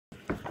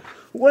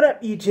What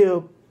up,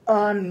 YouTube?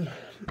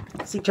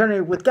 It's Eternity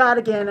with God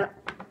again.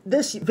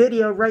 This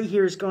video right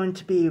here is going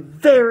to be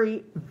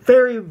very,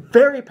 very,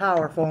 very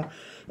powerful.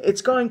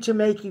 It's going to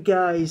make you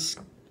guys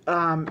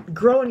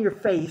grow in your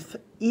faith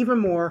even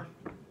more.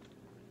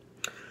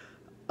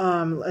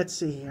 Let's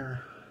see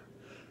here.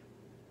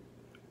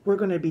 We're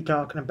going to be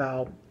talking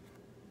about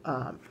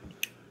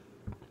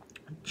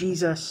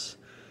Jesus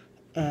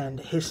and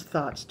his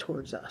thoughts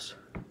towards us.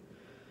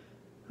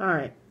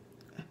 Alright.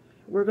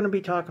 We're going to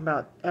be talking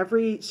about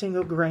every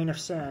single grain of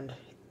sand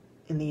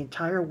in the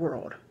entire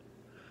world,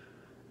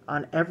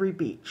 on every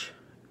beach.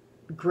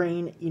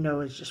 Grain, you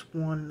know, is just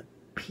one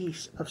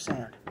piece of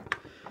sand.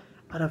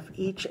 Out of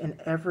each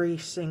and every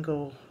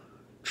single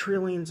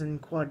trillions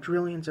and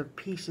quadrillions of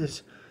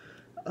pieces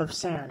of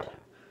sand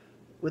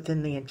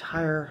within the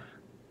entire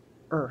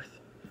earth.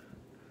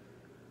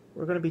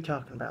 We're going to be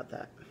talking about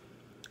that.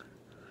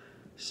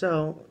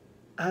 So,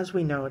 as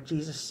we know,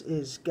 Jesus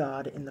is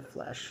God in the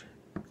flesh.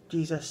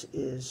 Jesus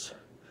is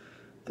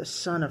the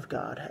Son of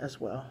God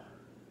as well,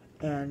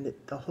 and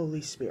the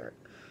Holy Spirit.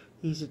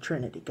 He's a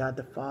Trinity. God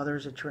the Father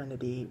is a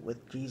Trinity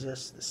with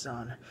Jesus the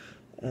Son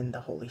and the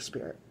Holy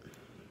Spirit.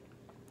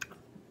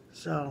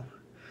 So,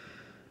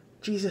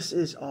 Jesus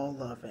is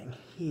all-loving.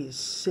 He is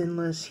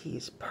sinless. He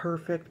is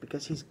perfect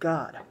because he's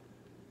God.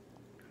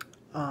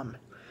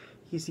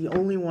 He's the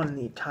only one in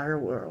the entire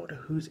world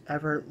who's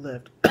ever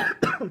lived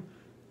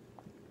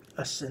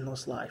a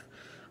sinless life.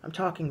 I'm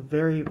talking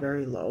very,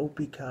 very low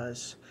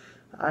because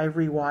I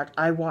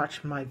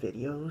watch my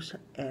videos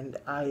and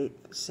I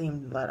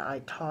seem that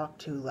I talk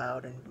too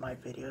loud in my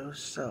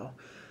videos,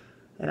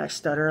 and I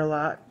stutter a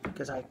lot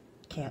because I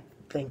can't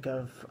think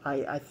of,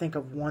 I think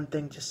of one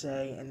thing to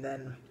say and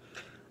then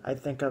I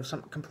think of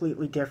something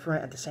completely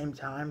different at the same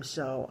time,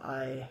 so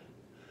I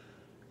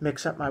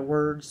mix up my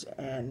words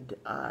and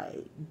I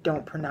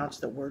don't pronounce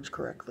the words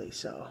correctly,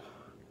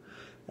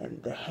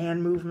 and the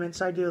hand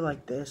movements I do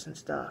like this and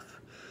stuff.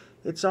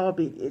 It's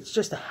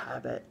just a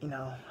habit, you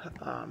know.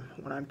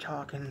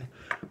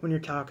 When you're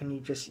talking,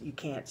 you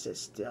can't sit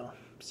still.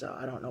 So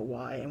I don't know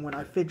why. And when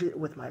I fidget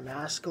with my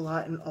mask a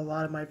lot in a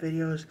lot of my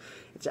videos,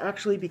 it's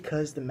actually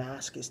because the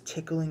mask is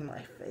tickling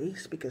my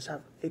face because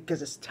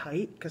it's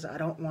tight, because I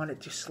don't want it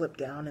to slip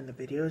down in the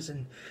videos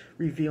and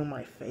reveal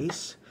my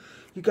face.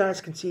 You guys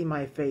can see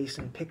my face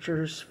in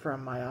pictures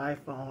from my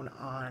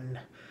iPhone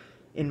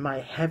in my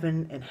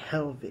Heaven and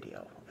Hell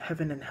video,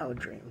 Heaven and Hell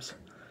Dreams.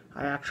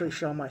 I actually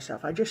show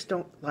myself. I just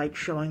don't like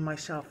showing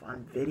myself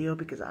on video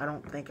because I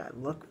don't think I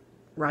look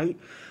right.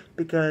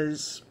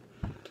 Because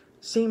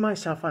seeing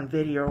myself on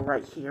video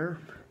right here,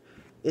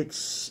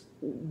 it's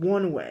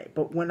one way.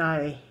 But when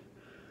I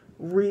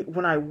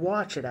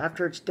watch it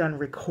after it's done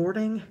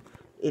recording,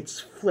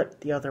 it's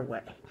flipped the other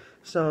way.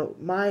 So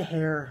my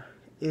hair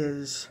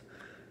is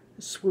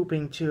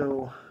swooping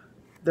to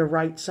the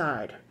right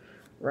side,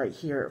 right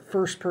here,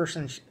 first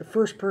person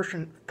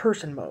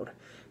mode.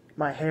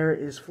 My hair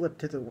is flipped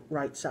to the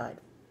right side,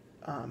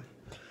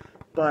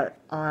 but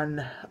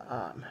on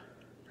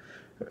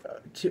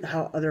to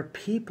how other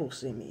people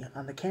see me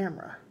on the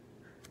camera,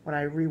 when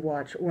I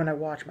watch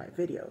my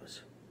videos,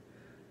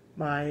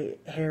 my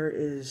hair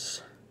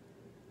is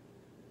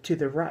to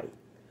the right.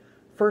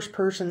 First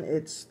person,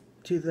 it's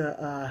to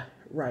the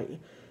right,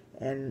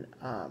 and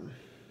I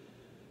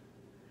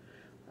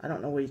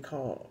don't know what you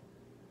call.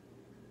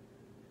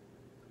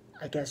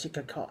 I guess you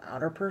could call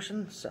outer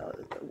person.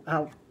 So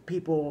how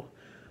people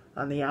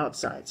on the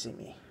outside see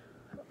me.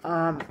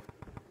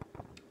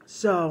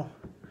 So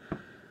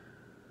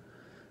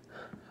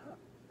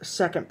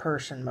second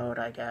person mode,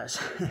 I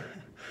guess.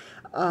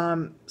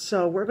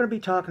 So we're going to be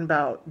talking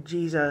about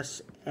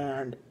Jesus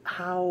and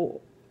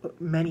how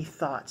many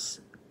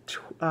thoughts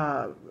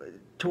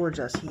towards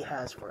us he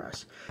has for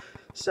us.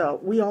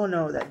 So we all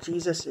know that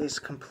Jesus is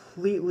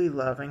completely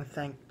loving.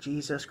 Thank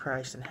Jesus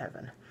Christ in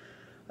heaven.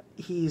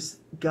 He's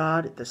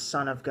God, the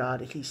Son of God.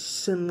 He's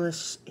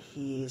sinless.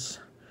 He's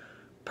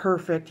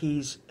perfect.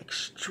 He's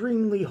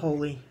extremely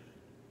holy.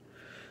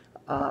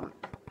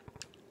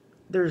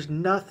 There's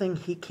nothing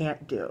he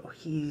can't do.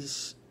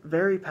 He's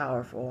very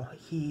powerful.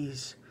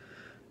 He's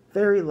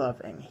very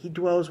loving. He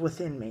dwells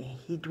within me.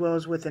 He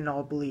dwells within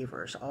all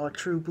believers. All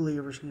true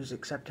believers who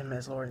accept him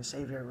as Lord and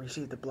Savior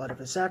receive the blood of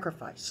his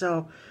sacrifice.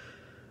 So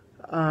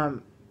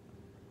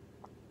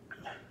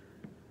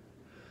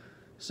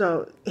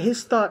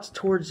his thoughts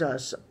towards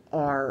us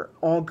are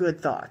all good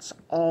thoughts,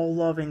 all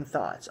loving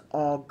thoughts,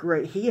 all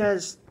great. He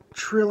has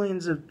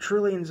trillions of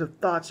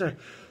thoughts.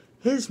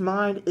 His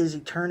mind is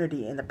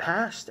eternity in the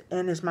past,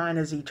 and his mind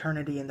is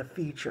eternity in the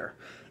future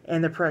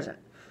and the present.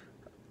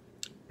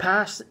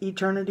 Past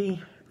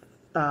eternity,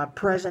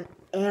 present,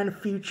 and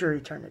future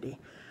eternity.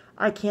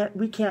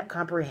 We can't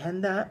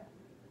comprehend that.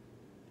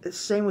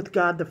 Same with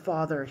God the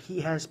Father. He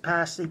has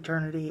past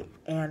eternity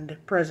and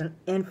present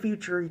and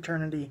future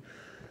eternity.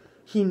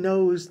 He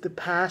knows the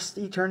past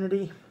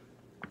eternity.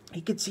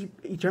 He can see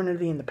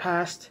eternity in the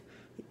past.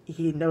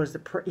 He knows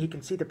he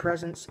can see the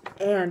present,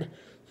 and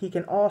he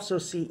can also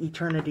see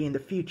eternity in the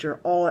future,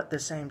 all at the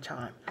same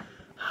time.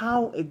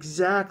 How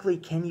exactly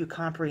can you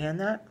comprehend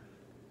that?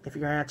 If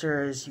your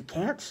answer is you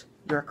can't,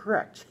 you're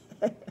correct.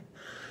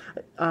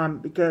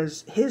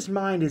 Because his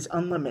mind is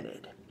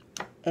unlimited,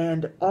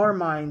 and our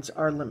minds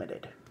are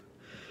limited.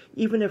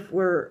 Even if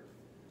we're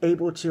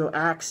able to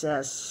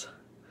access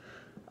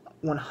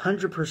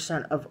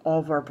 100% of all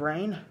of our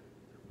brain,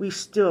 we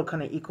still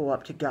couldn't equal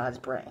up to God's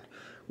brain.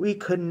 We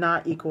could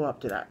not equal up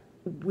to that.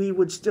 We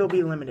would still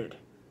be limited,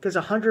 because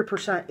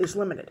 100% is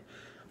limited.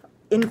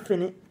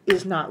 Infinite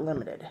is not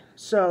limited.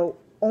 So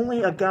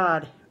only a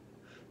God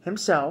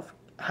himself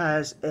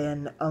has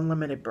an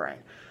unlimited brain.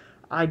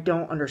 I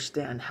don't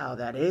understand how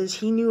that is.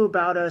 He knew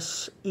about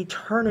us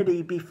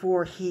eternity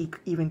before he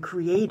even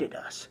created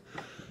us.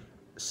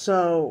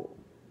 So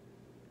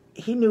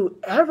he knew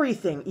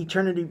everything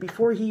eternity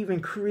before he even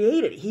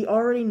created. He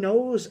already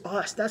knows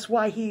us. That's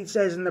why he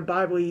says in the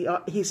Bible,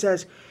 he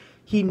says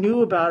he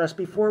knew about us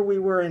before we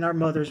were in our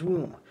mother's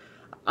womb.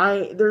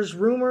 There's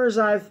rumors,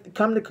 I've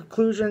come to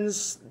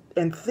conclusions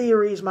and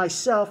theories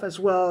myself as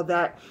well,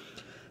 that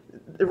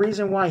the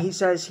reason why he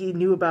says he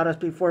knew about us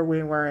before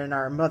we were in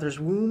our mother's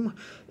womb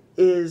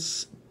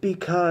is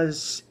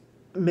because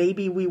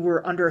maybe we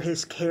were under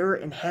his care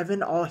in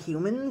heaven, all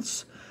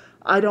humans.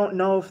 I don't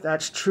know if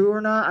that's true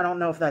or not. I don't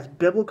know if that's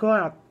biblical. I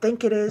don't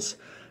think it is.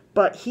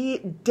 But he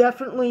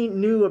definitely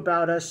knew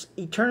about us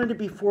eternity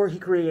before he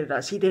created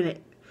us. He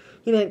didn't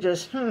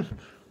just,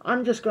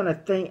 I'm just going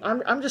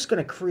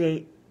to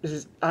create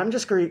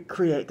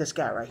this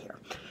guy right here.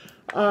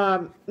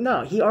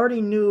 No, he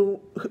already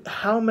knew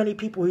how many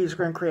people he was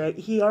going to create.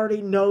 He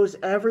already knows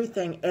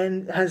everything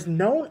and has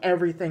known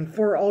everything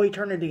for all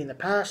eternity in the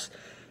past,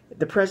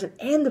 the present,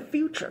 and the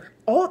future.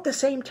 All at the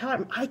same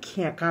time. I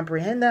can't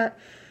comprehend that.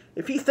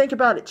 If you think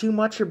about it too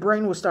much, your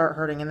brain will start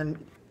hurting and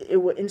then it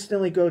will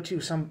instantly go to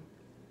some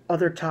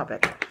other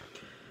topic.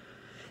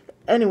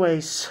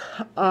 Anyways,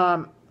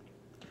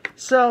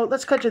 so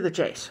let's cut to the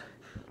chase.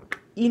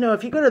 You know,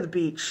 if you go to the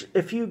beach,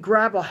 if you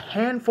grab a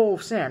handful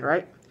of sand,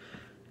 right?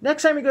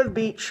 Next time you go to the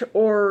beach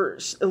or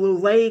a little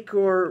lake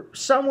or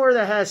somewhere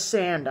that has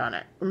sand on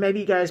it, or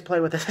maybe you guys play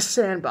with a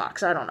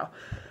sandbox, I don't know.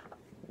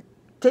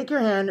 Take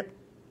your hand,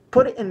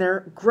 put it in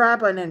there,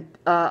 grab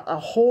a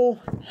whole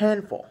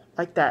handful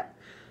like that.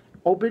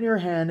 Open your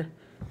hand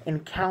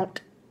and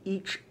count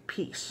each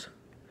piece.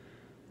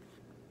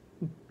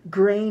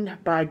 Grain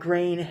by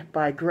grain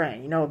by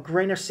grain. You know, a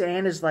grain of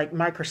sand is like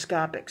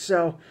microscopic.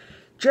 So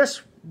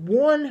just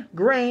one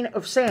grain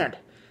of sand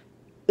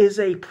is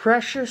a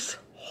precious,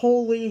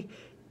 holy,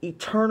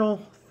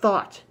 eternal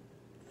thought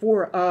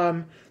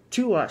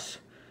to us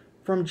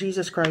from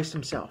Jesus Christ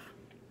himself.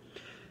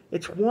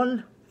 It's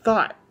one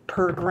thought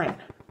per grain.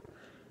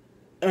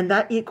 And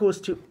that equals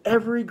to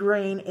every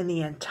grain in the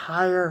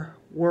entire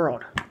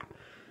world.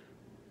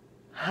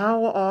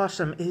 How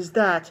awesome is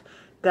that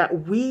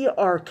we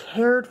are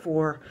cared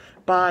for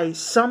by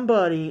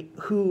somebody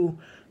who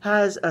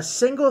has a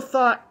single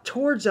thought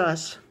towards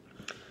us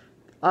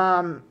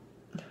from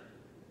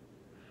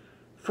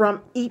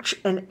each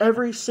and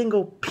every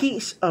single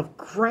piece of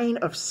grain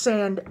of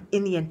sand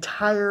in the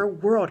entire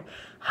world.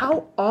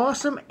 How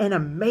awesome and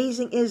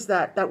amazing is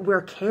that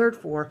we're cared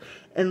for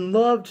and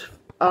loved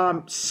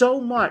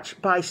so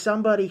much by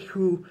somebody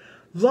who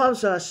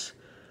loves us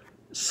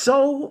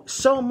so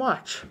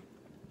much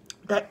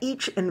that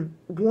each and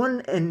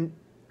one and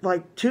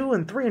like 2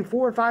 and 3 and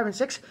 4 and 5 and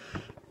 6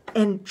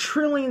 and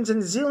trillions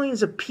and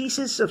zillions of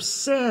pieces of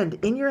sand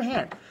in your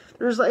hand.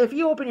 There's like, if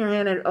you open your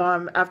hand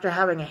and, after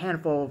having a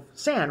handful of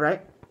sand,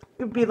 right?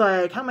 It would be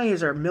like, how many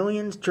is there?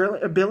 Millions,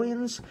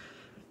 billions?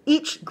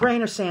 Each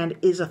grain of sand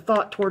is a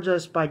thought towards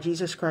us by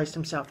Jesus Christ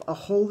himself. A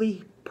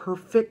holy,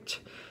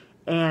 perfect,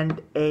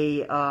 and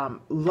a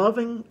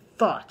loving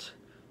thought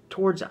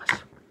towards us.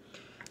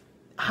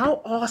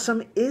 How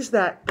awesome is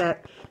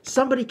that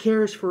somebody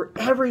cares for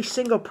every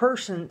single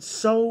person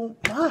so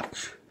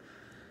much?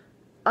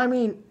 I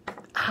mean,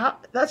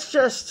 that's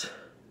just,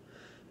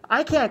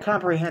 I can't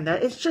comprehend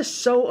that. It's just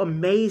so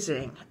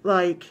amazing.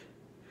 Like,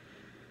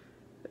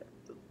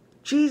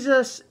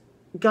 Jesus,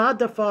 God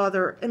the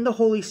Father, and the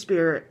Holy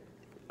Spirit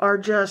are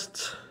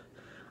just,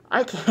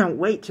 I can't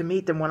wait to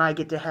meet them when I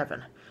get to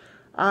heaven.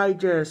 I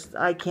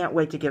can't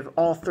wait to give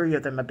all 3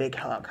 of them a big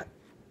hug.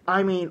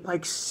 I mean,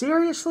 like,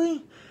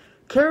 seriously?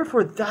 Care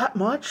for that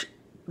much?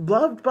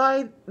 Loved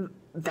by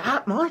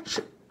that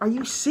much? Are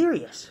you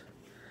serious?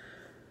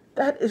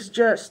 That is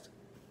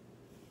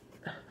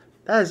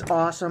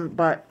awesome.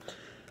 But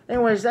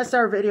anyways, that's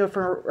our video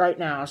for right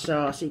now.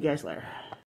 So I'll see you guys later.